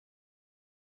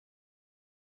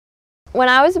When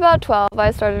I was about 12,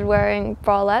 I started wearing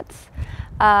bralettes.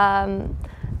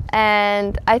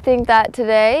 And I think that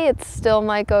today it's still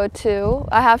my go-to.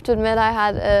 I have to admit I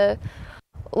had a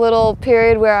little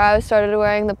period where I started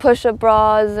wearing the push-up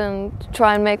bras and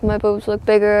try and make my boobs look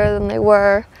bigger than they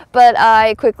were. But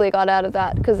I quickly got out of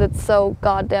that because it's so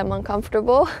goddamn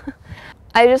uncomfortable.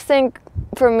 I just think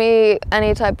for me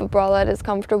any type of bralette is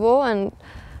comfortable, and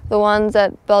the ones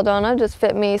at Beldona just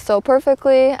fit me so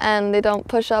perfectly, and they don't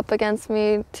push up against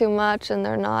me too much, and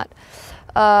they're not,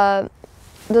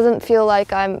 doesn't feel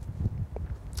like I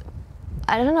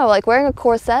don't know, like wearing a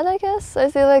corset, I guess. I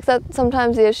feel like that's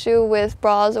sometimes the issue with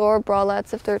bras or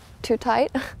bralettes if they're too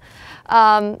tight.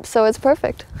 So it's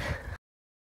perfect.